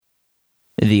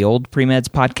the Old Pre-Meds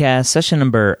Podcast, session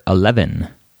number 11.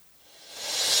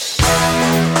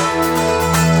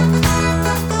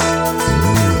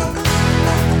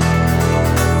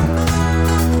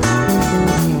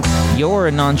 You're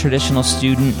a non-traditional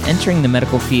student entering the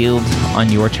medical field on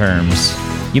your terms.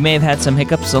 You may have had some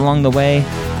hiccups along the way,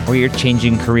 or you're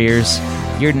changing careers.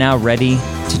 You're now ready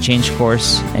to change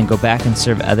course and go back and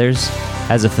serve others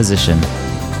as a physician.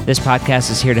 This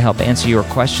podcast is here to help answer your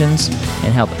questions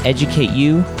and help educate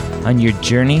you on your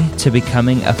journey to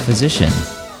becoming a physician.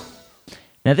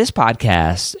 Now, this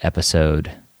podcast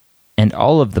episode and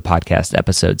all of the podcast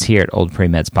episodes here at Old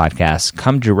Pre-Meds Podcast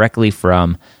come directly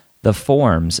from the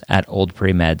forums at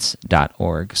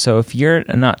oldpremeds.org. So if you're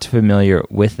not familiar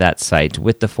with that site,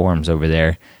 with the forums over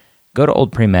there, go to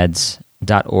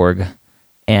oldpremeds.org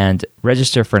and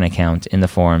register for an account in the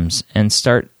forums and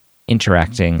start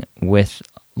interacting with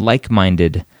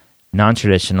like-minded,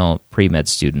 non-traditional pre-med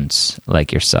students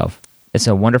like yourself. It's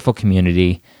a wonderful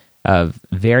community of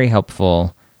very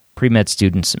helpful pre-med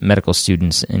students, medical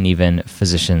students, and even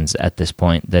physicians at this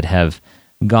point that have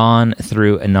gone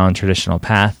through a non-traditional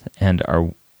path and are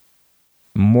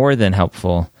more than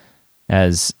helpful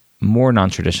as more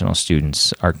non-traditional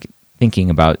students are thinking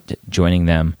about joining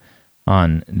them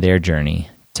on their journey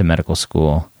to medical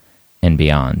school and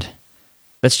beyond.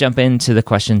 Let's jump into the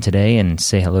question today and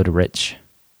say hello to Rich.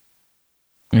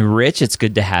 Rich, it's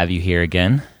good to have you here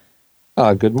again.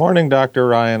 Good morning, Dr.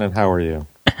 Ryan, and how are you?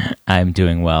 I'm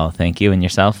doing well, thank you. And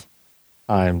yourself?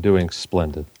 I'm doing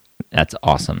splendid. That's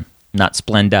awesome. Not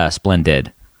Splenda,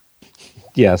 splendid.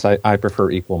 Yes, I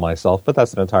prefer equal myself, but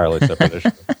that's an entirely separate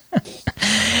issue.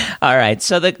 All right,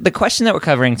 so the question that we're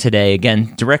covering today,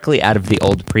 again, directly out of the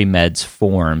Old Pre-Meds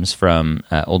forums from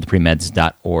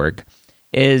oldpremeds.org,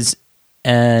 is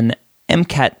an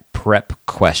MCAT prep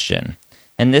question.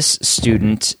 And this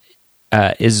student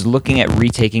is looking at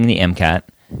retaking the MCAT,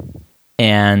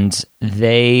 and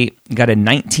they got a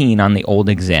 19 on the old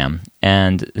exam.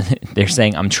 And they're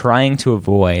saying, I'm trying to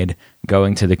avoid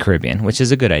going to the Caribbean, which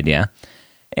is a good idea.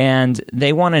 And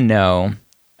they want to know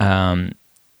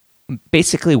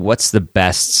basically what's the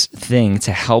best thing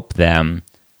to help them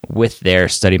with their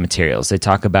study materials. They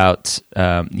talk about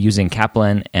using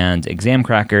Kaplan and exam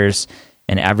crackers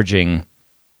and averaging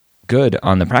good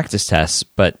on the practice tests,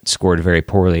 but scored very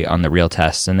poorly on the real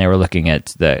tests. And they were looking at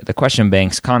the question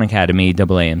banks, Khan Academy,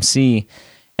 AAMC,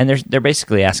 and they're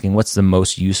basically asking what's the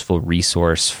most useful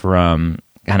resource from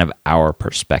kind of our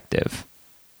perspective.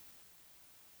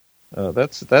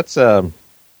 That's a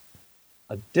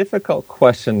difficult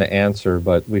question to answer,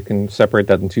 but we can separate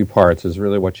that in two parts, is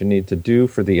really what you need to do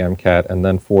for the MCAT and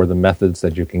then for the methods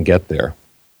that you can get there.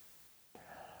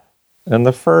 And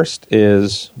the first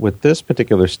is, with this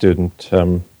particular student,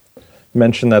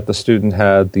 mentioned that the student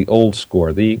had the old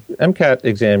score. The MCAT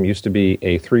exam used to be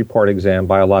a 3-part exam: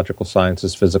 biological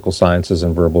sciences, physical sciences,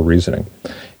 and verbal reasoning.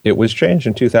 It was changed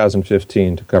in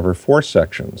 2015 to cover 4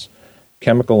 sections: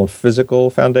 chemical and physical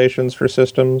foundations for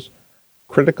systems,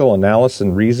 critical analysis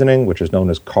and reasoning, which is known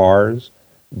as CARS,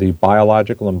 the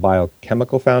biological and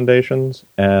biochemical foundations,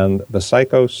 and the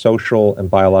psychosocial and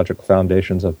biological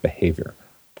foundations of behavior.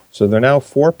 So they're now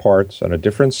 4 parts on a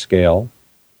different scale,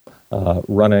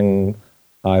 running,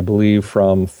 I believe,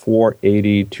 from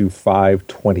 480 to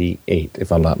 528,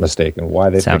 if I'm not mistaken. Why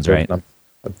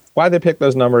they picked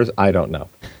those numbers, I don't know.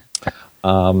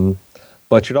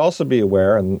 But you'd also be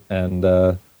aware,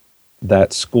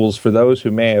 that schools, for those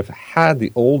who may have had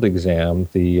the old exam,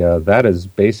 that is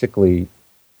basically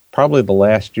probably the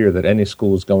last year that any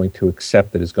school is going to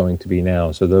accept that is going to be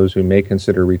now. So those who may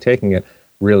consider retaking it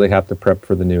really have to prep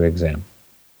for the new exam.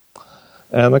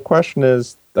 And the question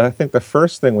is, I think the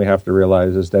first thing we have to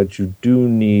realize is that you do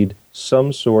need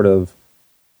some sort of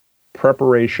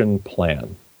preparation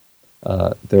plan.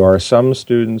 There are some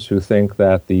students who think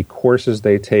that the courses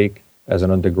they take as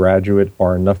an undergraduate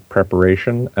are enough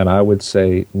preparation, and I would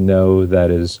say no,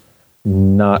 that is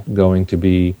not going to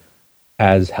be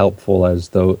as helpful as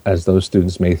those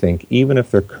students may think, even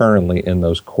if they're currently in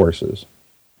those courses.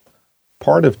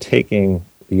 Part of taking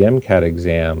the MCAT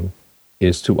exam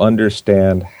is to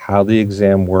understand how the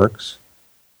exam works,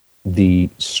 the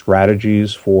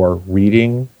strategies for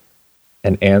reading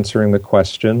and answering the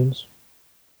questions,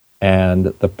 and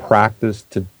the practice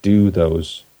to do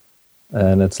those.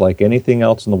 And it's like anything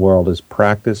else in the world, is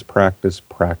practice, practice,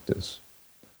 practice.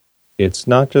 It's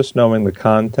not just knowing the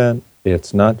content,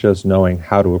 it's not just knowing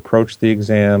how to approach the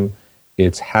exam,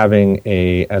 it's having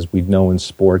as we know in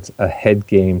sports, a head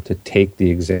game to take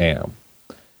the exam.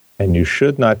 And you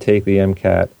should not take the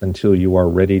MCAT until you are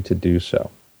ready to do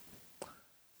so.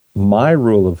 My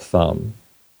rule of thumb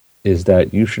is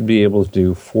that you should be able to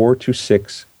do 4 to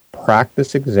 6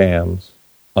 practice exams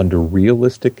under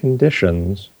realistic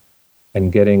conditions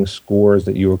and getting scores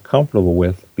that you are comfortable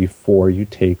with before you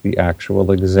take the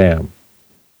actual exam.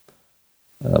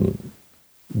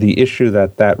 The issue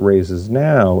that raises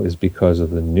now is because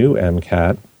of the new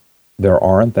MCAT, there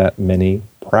aren't that many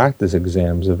practice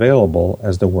exams available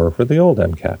as there were for the old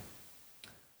MCAT.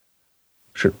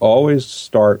 Should always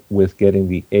start with getting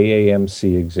the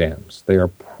AAMC exams. They are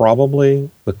probably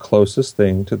the closest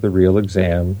thing to the real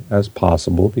exam as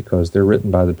possible because they're written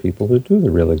by the people who do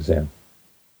the real exam.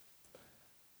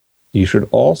 You should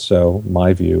also,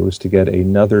 my view, is to get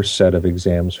another set of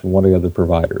exams from one of the other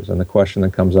providers. And the question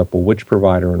that comes up, well, which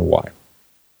provider and why?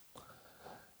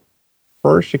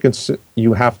 First,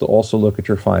 you have to also look at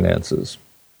your finances.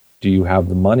 Do you have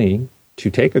the money to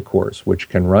take a course, which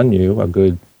can run you a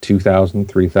good $2,000,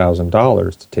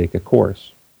 $3,000 to take a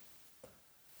course?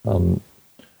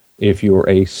 If you're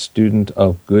a student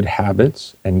of good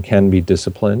habits and can be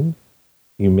disciplined,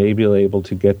 you may be able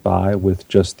to get by with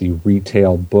just the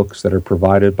retail books that are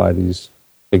provided by these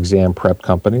exam prep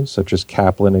companies, such as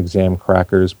Kaplan, Exam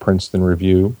Crackers, Princeton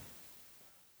Review,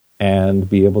 and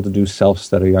be able to do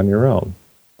self-study on your own.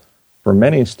 For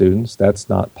many students, that's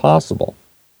not possible.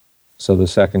 So the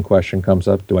second question comes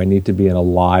up, do I need to be in a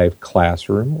live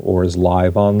classroom, or is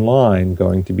live online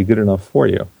going to be good enough for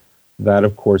you? That,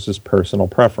 of course, is personal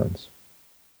preference.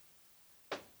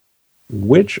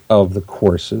 Which of the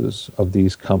courses of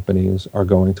these companies are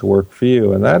going to work for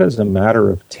you? And that is a matter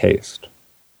of taste.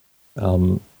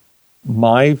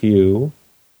 My view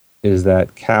is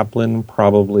that Kaplan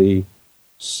probably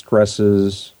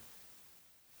stresses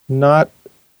not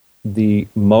the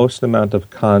most amount of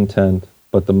content,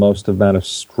 but the most amount of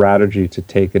strategy to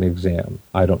take an exam.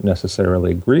 I don't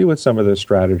necessarily agree with some of their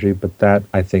strategy, but that,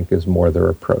 I think, is more their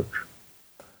approach.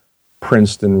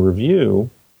 Princeton Review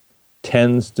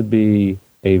tends to be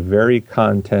a very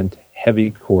content-heavy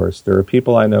course. There are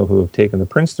people I know who have taken the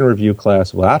Princeton Review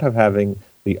class without having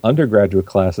the undergraduate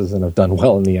classes and have done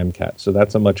well in the MCAT. So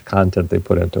that's how much content they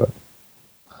put into it.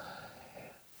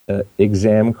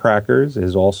 Exam Crackers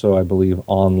is also, I believe,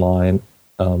 online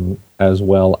as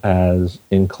well as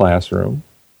in classroom.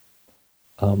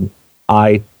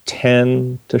 I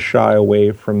tend to shy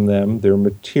away from them. Their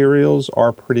materials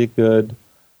are pretty good.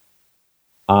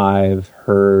 I've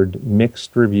heard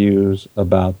mixed reviews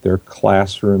about their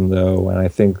classroom, though, and I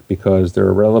think because they're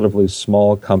a relatively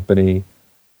small company,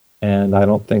 and I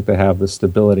don't think they have the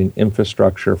stability and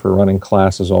infrastructure for running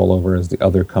classes all over as the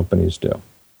other companies do.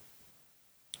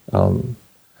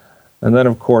 And then,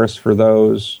 of course, for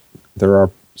those, there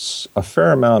are a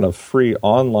fair amount of free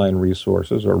online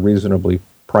resources or reasonably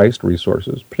priced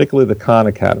resources, particularly the Khan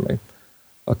Academy.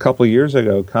 A couple years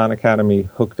ago, Khan Academy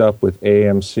hooked up with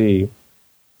AMC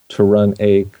to run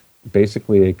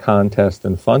basically a contest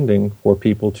and funding for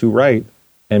people to write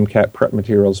MCAT prep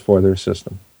materials for their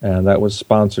system. And that was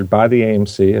sponsored by the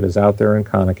AMC. It is out there in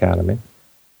Khan Academy.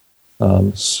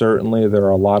 Certainly there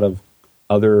are a lot of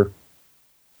other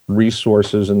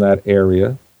resources in that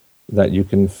area that you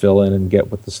can fill in and get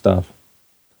with the stuff.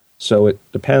 So it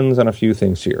depends on a few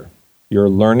things here. Your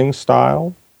learning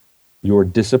style, your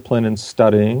discipline in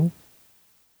studying,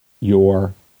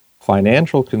 your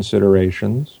financial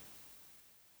considerations,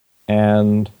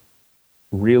 and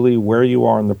really where you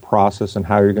are in the process and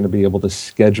how you're going to be able to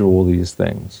schedule these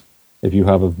things. If you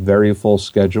have a very full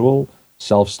schedule,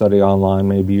 self-study online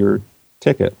may be your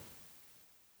ticket.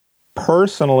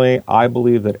 Personally, I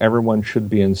believe that everyone should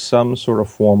be in some sort of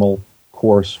formal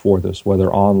course for this,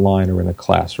 whether online or in a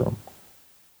classroom.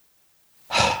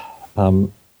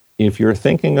 If you're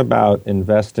thinking about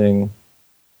investing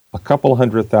a couple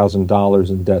 $100,000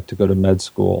 in debt to go to med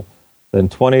school, then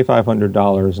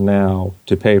 $2,500 now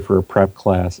to pay for a prep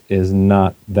class is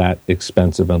not that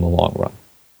expensive in the long run.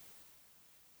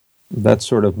 That's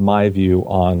sort of my view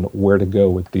on where to go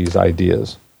with these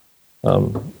ideas.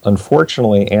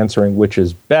 Unfortunately, answering which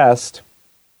is best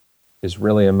is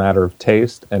really a matter of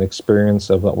taste and experience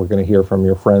of what we're going to hear from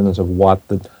your friends of what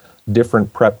the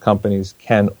different prep companies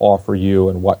can offer you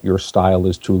and what your style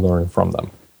is to learn from them.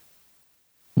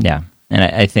 Yeah, and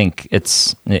I think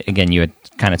it's, again, you had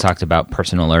kind of talked about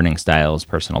personal learning styles,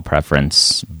 personal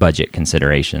preference, budget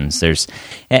considerations.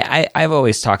 I've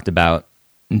always talked about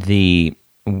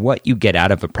what you get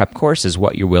out of a prep course is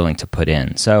what you're willing to put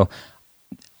in. So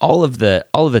all of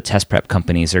the test prep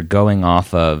companies are going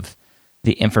off of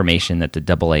the information that the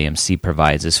AAMC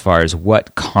provides as far as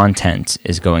what content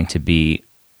is going to be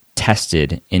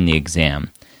tested in the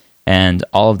exam. And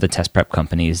all of the test prep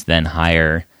companies then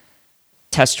hire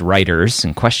test writers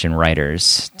and question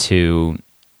writers to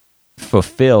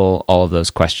fulfill all of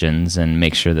those questions and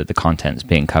make sure that the content is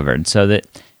being covered, so that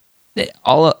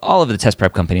all of the test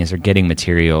prep companies are getting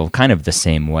material kind of the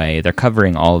same way. They're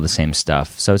covering all of the same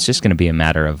stuff. So it's just going to be a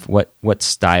matter of what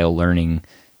style learning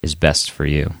is best for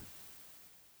you.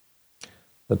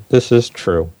 But this is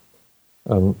true.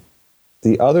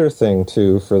 The other thing,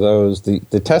 too, for those,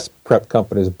 the test prep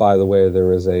companies, by the way,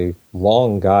 there is a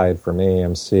long guide from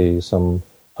AAMC, some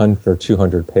 100 or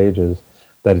 200 pages,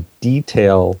 that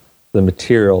detail the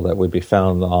material that would be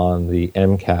found on the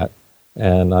MCAT.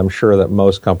 And I'm sure that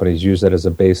most companies use that as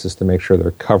a basis to make sure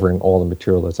they're covering all the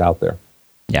material that's out there.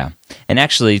 Yeah. And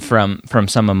actually, from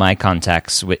some of my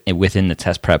contacts within the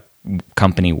test prep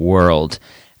company world,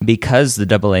 because the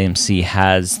AAMC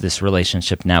has this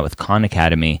relationship now with Khan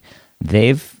Academy,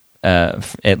 they've,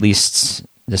 at least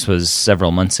this was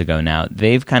several months ago now,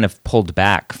 they've kind of pulled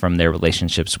back from their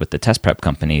relationships with the test prep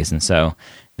companies. And so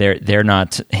they're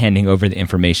not handing over the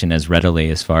information as readily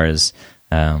as far as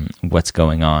what's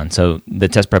going on. So the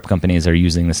test prep companies are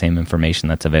using the same information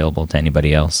that's available to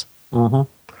anybody else.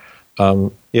 Mm-hmm.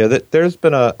 There's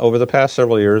been over the past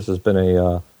several years, there's been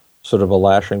a sort of a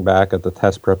lashing back at the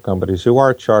test prep companies who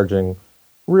are charging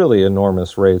really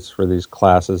enormous rates for these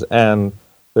classes. And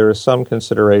there is some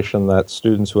consideration that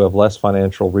students who have less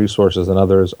financial resources than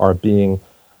others are being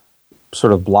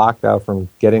sort of blocked out from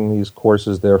getting these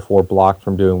courses, therefore blocked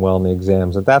from doing well in the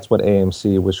exams. And that's what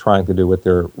AAMC was trying to do with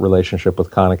their relationship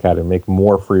with Khan Academy, make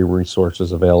more free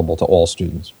resources available to all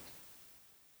students.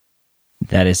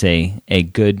 That is a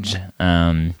good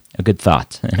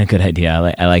thought and a good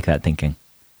idea. I like that thinking.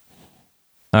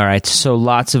 All right, so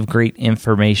lots of great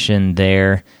information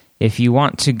there. If you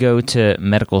want to go to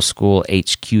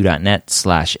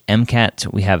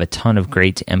medicalschoolhq.net/MCAT, we have a ton of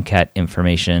great MCAT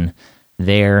information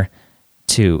there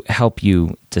to help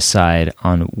you decide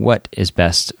on what is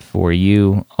best for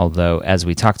you. Although, as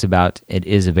we talked about, it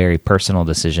is a very personal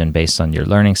decision based on your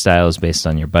learning styles, based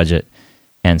on your budget,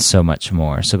 and so much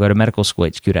more. So go to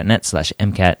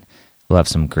medicalschoolhq.net/MCAT. We'll have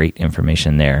some great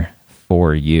information there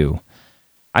for you.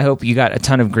 I hope you got a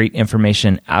ton of great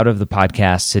information out of the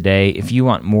podcast today. If you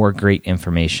want more great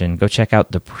information, go check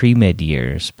out the Pre-Mid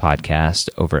Years podcast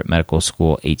over at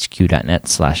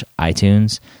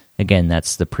medicalschoolhq.net/iTunes. Again,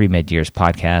 that's the Pre-Mid Years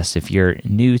podcast. If you're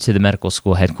new to the medical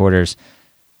school headquarters,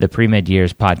 the Pre-Mid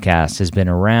Years podcast has been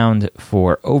around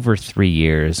for over 3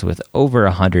 years with over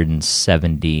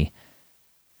 170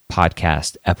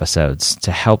 podcast episodes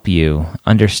to help you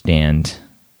understand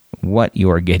what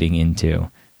you're getting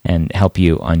into and help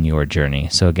you on your journey.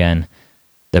 So again,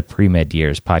 the Pre-Med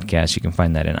Years podcast, you can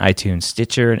find that in iTunes,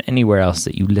 Stitcher, and anywhere else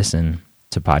that you listen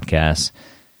to podcasts.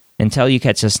 Until you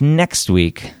catch us next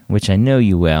week, which I know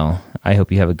you will, I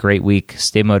hope you have a great week.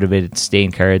 Stay motivated, stay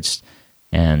encouraged,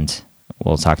 and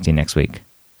we'll talk to you next week.